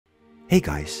Hey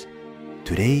guys,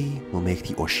 today we'll make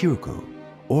the Oshiruko,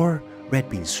 or red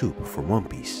bean soup from One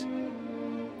Piece.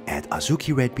 Add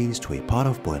azuki red beans to a pot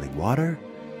of boiling water,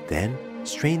 then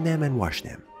strain them and wash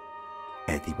them.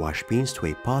 Add the washed beans to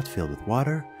a pot filled with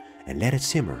water and let it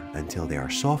simmer until they are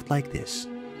soft like this.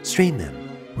 Strain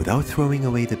them without throwing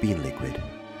away the bean liquid.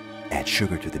 Add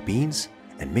sugar to the beans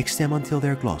and mix them until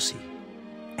they're glossy.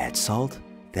 Add salt,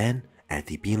 then add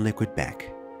the bean liquid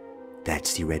back.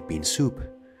 That's the red bean soup.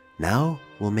 Now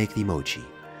we'll make the mochi.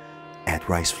 Add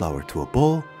rice flour to a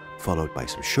bowl, followed by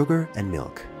some sugar and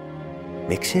milk.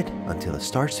 Mix it until it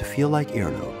starts to feel like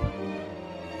earlobe.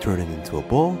 Turn it into a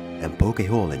bowl and poke a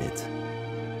hole in it.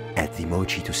 Add the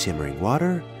mochi to simmering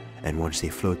water, and once they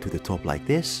float to the top like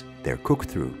this, they're cooked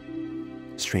through.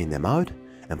 Strain them out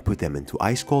and put them into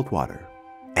ice cold water.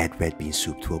 Add red bean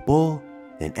soup to a bowl,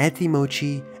 then add the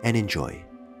mochi and enjoy.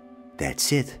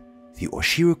 That's it, the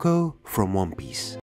Oshiruko from One Piece.